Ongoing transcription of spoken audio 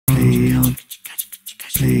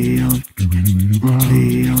Hello!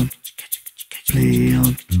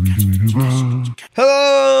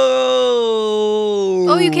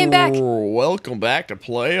 Oh, you came back. Welcome back to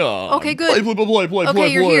Play On. Okay, good. Play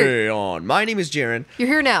you're here. On. My name is Jaren. You're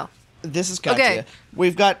here now. This is Katya. Okay.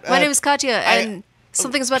 We've got... My name is Katya, and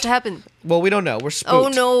something's about to happen. Well, we don't know. We're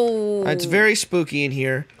spooked. Oh, no. It's very spooky in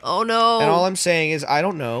here. Oh, no. And all I'm saying is, I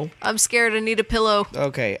don't know. I'm scared. I need a pillow.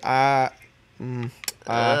 Okay, no.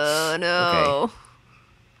 Okay.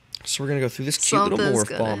 So we're gonna go through this cute little Something's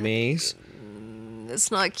morph ball maze.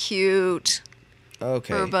 It's not cute.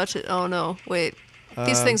 Okay. We're about to... Oh, no. Wait.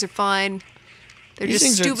 These things are fine. They're these just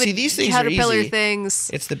things are- stupid see, these things are caterpillar easy.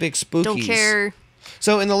 things. It's the big spookies. Don't care.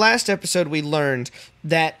 So in the last episode, we learned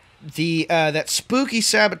that the that spooky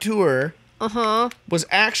saboteur was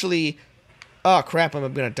actually. Oh crap!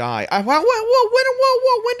 I'm gonna die. When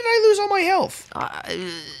did I lose all my health?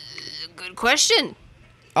 Good question.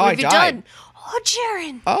 Oh, What I have you died. done? Oh,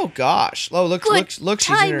 Jaren. Oh gosh! Oh look! Good Look!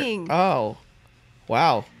 She's timing. in her. Oh,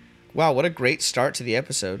 wow! Wow! What a great start to the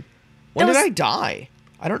episode. When did I die?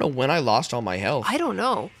 I don't know when I lost all my health. I don't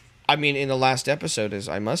know. I mean, in the last episode,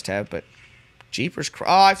 I must have, but jeepers! Oh,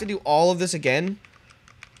 I have to do all of this again.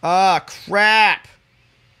 Ah, crap!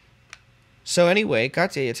 So anyway,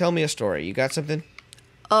 Katya, tell me a story. You got something?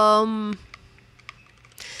 I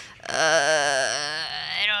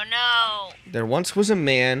don't know. There once was a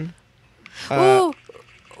man. Ooh,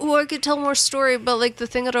 I could tell more story about like the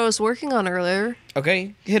thing that I was working on earlier.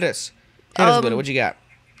 Okay, hit us. Hit us with it. What you got?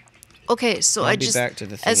 Okay, so I'll I be just, back to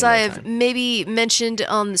the thing as in no I have time. maybe mentioned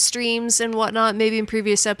on the streams and whatnot, maybe in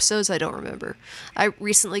previous episodes, I don't remember. I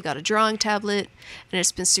recently got a drawing tablet, and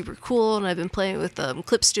it's been super cool, and I've been playing with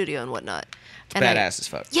Clip Studio and whatnot. And Badass as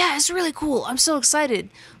fuck. Yeah, it's really cool. I'm so excited.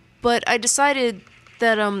 But I decided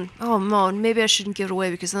that, oh, man, maybe I shouldn't give it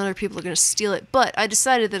away because then other people are going to steal it. But I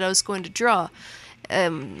decided that I was going to draw,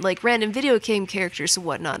 like, random video game characters and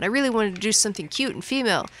whatnot. And I really wanted to do something cute and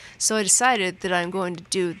female. So I decided that I'm going to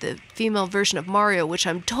do the female version of Mario, which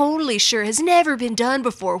I'm totally sure has never been done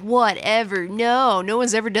before. Whatever. No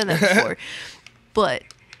one's ever done that before. But,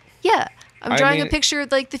 yeah. I'm drawing a picture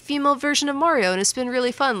of, like, the female version of Mario, and it's been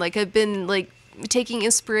really fun. Like, I've been, like, taking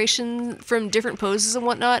inspiration from different poses and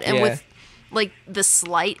whatnot, and with, like, the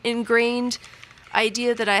slight ingrained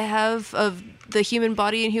idea that I have of the human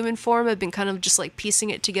body and human form, I've been kind of just, like, piecing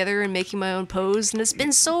it together and making my own pose, and it's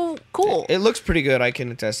been so cool. It looks pretty good. I can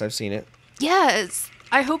attest. I've seen it. Yeah,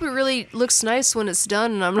 I hope it really looks nice when it's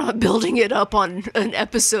done, and I'm not building it up on an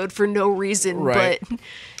episode for no reason, Right. but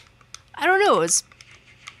I don't know, it's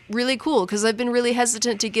really cool because I've been really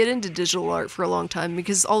hesitant to get into digital art for a long time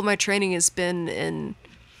because all of my training has been in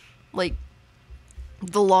like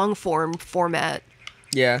the long format.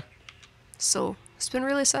 Yeah. So it's been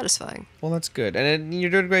really satisfying. Well, that's good, and you're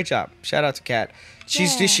doing a great job. Shout out to Kat. She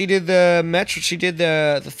Yeah. did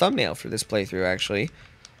the thumbnail for this playthrough actually,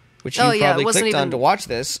 which you probably clicked on to watch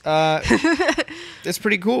this. It's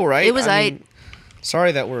pretty cool, right? It was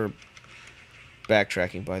sorry that we're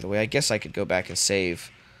backtracking. By the way, I guess I could go back and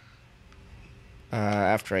save.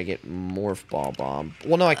 After I get Morph Ball Bomb.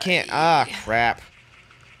 Well, no, I can't. Crap.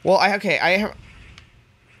 Well, I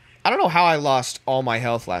don't know how I lost all my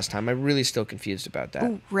health last time. I'm really still confused about that.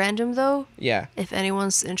 Ooh, random though. Yeah. If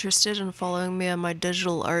anyone's interested in following me on my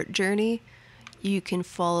digital art journey, you can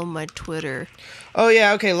follow my Twitter. Oh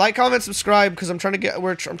yeah. Okay. Like, comment, subscribe, because I'm trying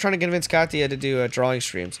to convince Katya to do drawing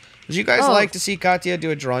streams. Would you guys like to see Katya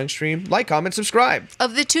do a drawing stream? Like, comment, subscribe.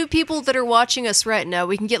 Of the two people that are watching us right now,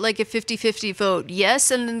 we can get like a 50-50 vote. Yes,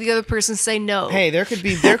 and then the other person say no. Hey, there could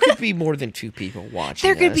be more than 2 people watching.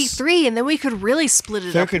 There could be 3, and then we could really split it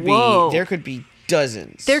up. There could be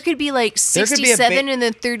dozens. There could be like 67 and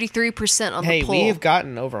then 33% on the poll. Hey, we have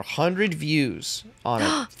gotten over 100 views on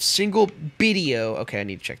a single video. Okay, I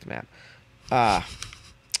need to check the map.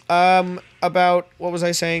 About what was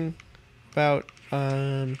I saying? About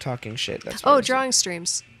talking shit. That's what I was drawing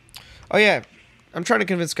streams. Oh yeah, I'm trying to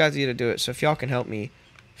convince Katya to do it. So if y'all can help me,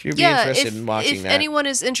 if you'd be interested in watching if that. anyone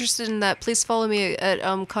is interested in that, please follow me at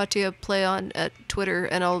Katya Play On at Twitter,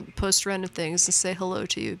 and I'll post random things and say hello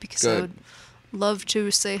to you because I would love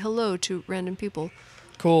to say hello to random people.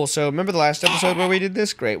 Cool. So remember the last episode where we did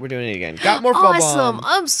this? Great, we're doing it again. Got more Ball Awesome! Bomb.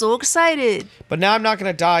 I'm so excited. But now I'm not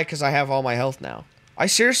gonna die because I have all my health now. I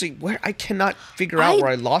seriously, I cannot figure out where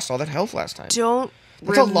I lost all that health last time.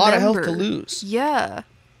 That's a lot of health to lose. Yeah.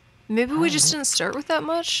 Maybe we just didn't start with that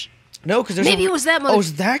much? No, because maybe it was that Oh, it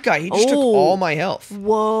was that guy. He just took all my health.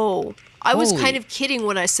 Whoa. I was kind of kidding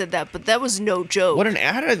when I said that, but that was no joke. What an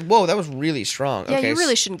added... Whoa, that was really strong. Yeah, okay, you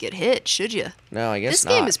really shouldn't get hit, should you? No, I guess this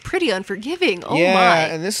not. This game is pretty unforgiving. Yeah,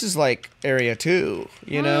 and this is like Area 2,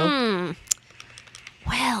 you know?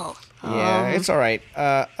 Well, Yeah, it's all right.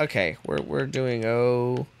 Okay, we're doing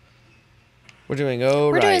we're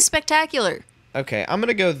doing spectacular. Okay, I'm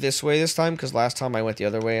gonna go this way this time because last time I went the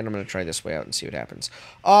other way, and I'm gonna try this way out and see what happens.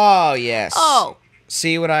 Oh yes. Oh.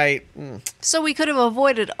 See what I? So we could have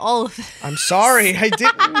avoided all of this. I'm sorry, I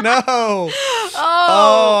didn't know.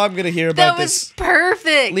 Oh, I'm gonna hear about this. That was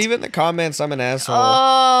perfect. Leave it in the comments. I'm an asshole.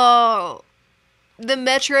 Oh. The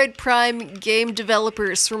Metroid Prime game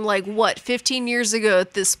developers from, like, what, 15 years ago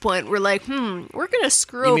at this point were like, we're going to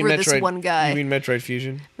screw over this one guy. You mean Metroid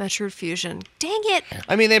Fusion? Metroid Fusion. Dang it.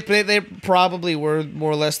 I mean, they probably were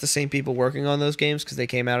more or less the same people working on those games because they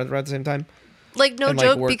came out around the same time. Like, no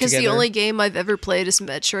joke, because the only game I've ever played is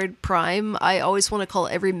Metroid Prime. I always want to call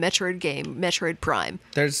every Metroid game Metroid Prime.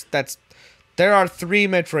 There are 3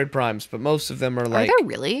 Metroid Primes, but most of them are like... Are there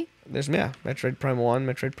really? There's, Metroid Prime 1,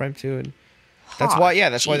 Metroid Prime 2, and... That's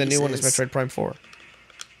why the new one is Metroid Prime 4.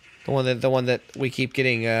 The one that we keep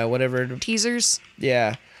getting whatever teasers.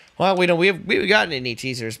 Yeah. Well, we've gotten any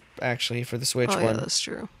teasers actually for the Switch one. Yeah, that's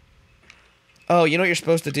true. Oh, you know what you're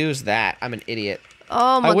supposed to do is that. I'm an idiot.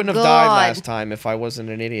 Oh my god. I wouldn't have died last time if I wasn't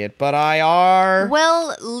an idiot, but I are.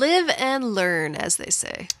 Well, live and learn, as they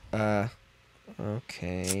say.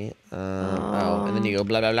 Okay. And then you go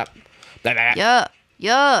blah blah blah blah blah. Yeah.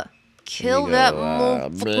 Yeah. Kill that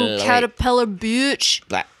motherfucking caterpillar bitch.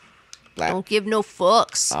 Blah, blah. Don't give no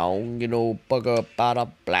fucks. I don't give no fuck about a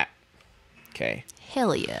blah. Okay.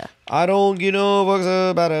 Hell yeah. I don't give no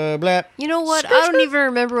fucks about a blah. You know what? I don't even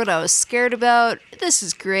remember what I was scared about. This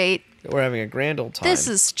is great. We're having a grand old time. This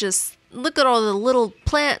is just... Look at all the little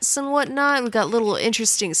plants and whatnot. We've got little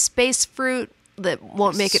interesting space fruit that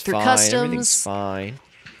won't make it through customs. Everything's fine.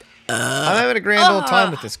 I'm having a grand old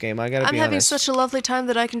time with this game. I gotta be honest. I'm having such a lovely time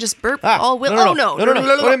that I can just burp all will. No. What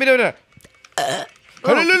am I doing?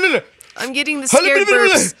 I'm getting the scared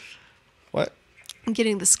burps. What? I'm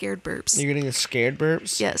getting the scared burps. You're getting the scared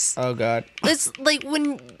burps? Yes. Oh god. It's like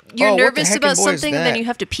when you're nervous about something and then you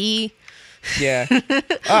have to pee. Yeah.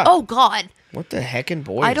 Oh god. What the heckin'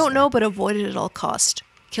 boy? I don't know, but avoid it at all cost.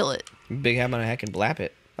 Kill it. Big ham on a heckin' blap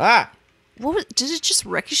it. Did it just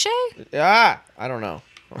ricochet? I don't know.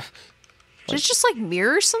 Did it just like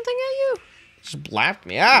mirror something at you? Just blapped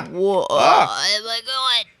me. Whoa. Oh my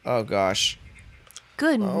god. Oh gosh.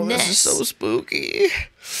 Goodness. Oh, this is so spooky.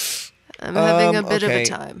 I'm having a bit of a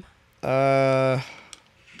time.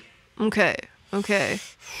 Okay.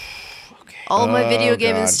 All of my video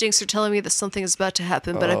game instincts are telling me that something is about to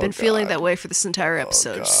happen, but I've been feeling that way for this entire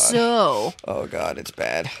episode. So. Oh god, it's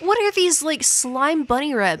bad. What are these like slime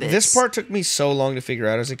bunny rabbits? This part took me so long to figure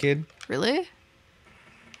out as a kid. Really?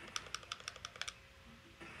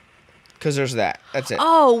 Because there's that. That's it.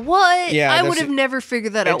 Oh, what? Yeah, I would have never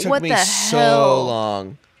figured that out. What the hell? It took me so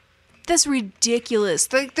long. That's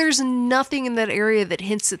ridiculous. Like, there's nothing in that area that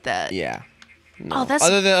hints at that. Yeah. No. Oh, that's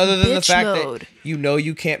other than the fact mode. that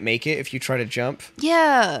you can't make it if you try to jump.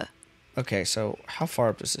 Yeah. Okay, so how far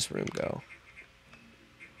up does this room go?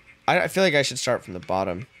 I feel like I should start from the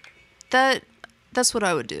bottom. That's what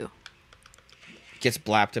I would do. Gets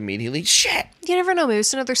blapped immediately. Shit. You never know. Maybe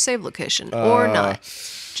it's another save location or not.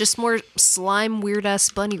 Just more slime weird ass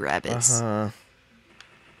bunny rabbits. Oh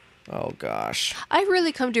gosh. I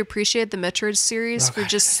really come to appreciate the Metroid series for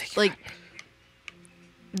just like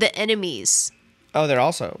the enemies. Oh, they're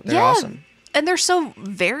awesome. And they're so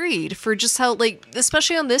varied for just how, like,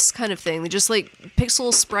 especially on this kind of thing. They're just, like,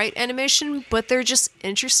 pixel sprite animation, but they're just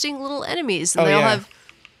interesting little enemies. And they all have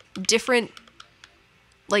different,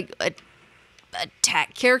 like,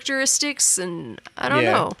 attack characteristics, and I don't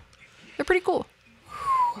know. They're pretty cool.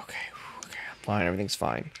 Okay. Fine, everything's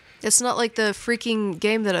fine. It's not like the freaking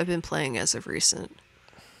game that I've been playing as of recent.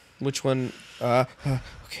 Which one? Okay.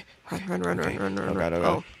 Run.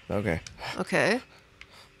 Oh, God. Okay.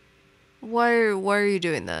 Why are you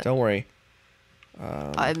doing that? Don't worry.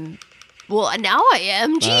 Well, now I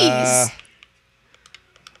am. Jeez.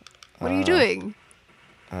 What are you doing?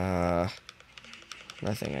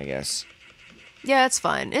 Nothing, I guess. Yeah, it's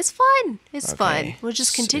fine. It's fine. We'll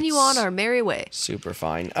just continue on our merry way. Super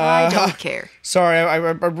fine. I don't care. Sorry,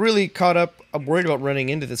 I'm really caught up. I'm worried about running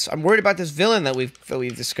into this. I'm worried about this villain that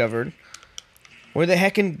we've discovered. Where the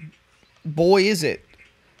heckin' boy is it?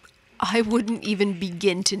 I wouldn't even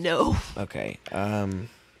begin to know. Okay.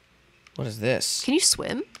 What is this? Can you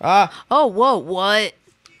swim? Oh, whoa, what?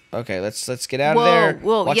 Okay, let's get out of there.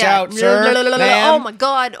 Whoa, Watch out, sir. Oh my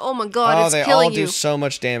god, it's killing you. They all do so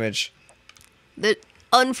much damage. That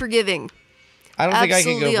unforgiving. I don't think I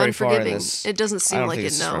can go very far in this. It doesn't seem like it, no.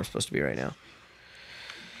 This is where I'm supposed to be right now.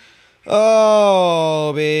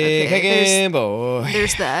 Oh, big heckin' boy.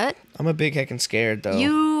 There's that. I'm a big heckin' scared,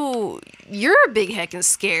 though. You're a big heckin'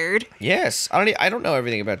 scared. Yes. I don't know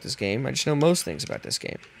everything about this game. I just know most things about this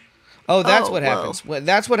game. Oh, that's what happens.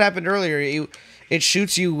 That's what happened earlier. It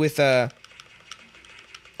shoots you with when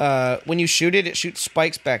you shoot it, it shoots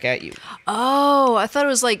spikes back at you. Oh, I thought it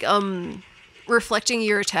was like reflecting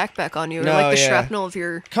your attack back on you, or like the shrapnel of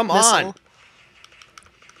your missile.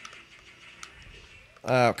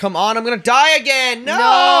 Come on, I'm gonna die again.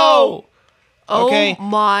 No! Okay. Oh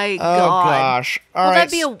my god. Oh gosh. All right.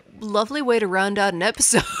 That'd be a lovely way to round out an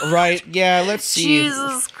episode. Right. Yeah, let's see.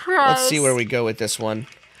 Jesus Christ. Let's see where we go with this one.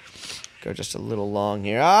 Go just a little long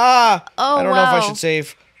here. Ah! Oh, I don't know if I should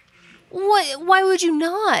save. What? Why would you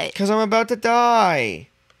not? Because I'm about to die.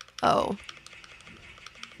 Oh.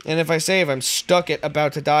 And if I save, I'm stuck at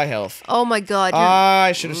about to die health. Oh my god.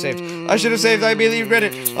 I should have saved. I should have saved. I immediately regret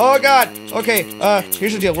it. Oh god. Okay.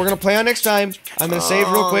 Here's the deal. We're gonna play on next time. I'm gonna save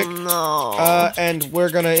real quick. No. And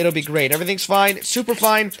it'll be great. Everything's fine. It's super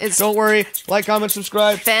fine. Don't worry. Like, comment,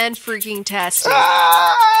 subscribe. Fan freaking tastic.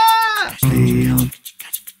 Ah!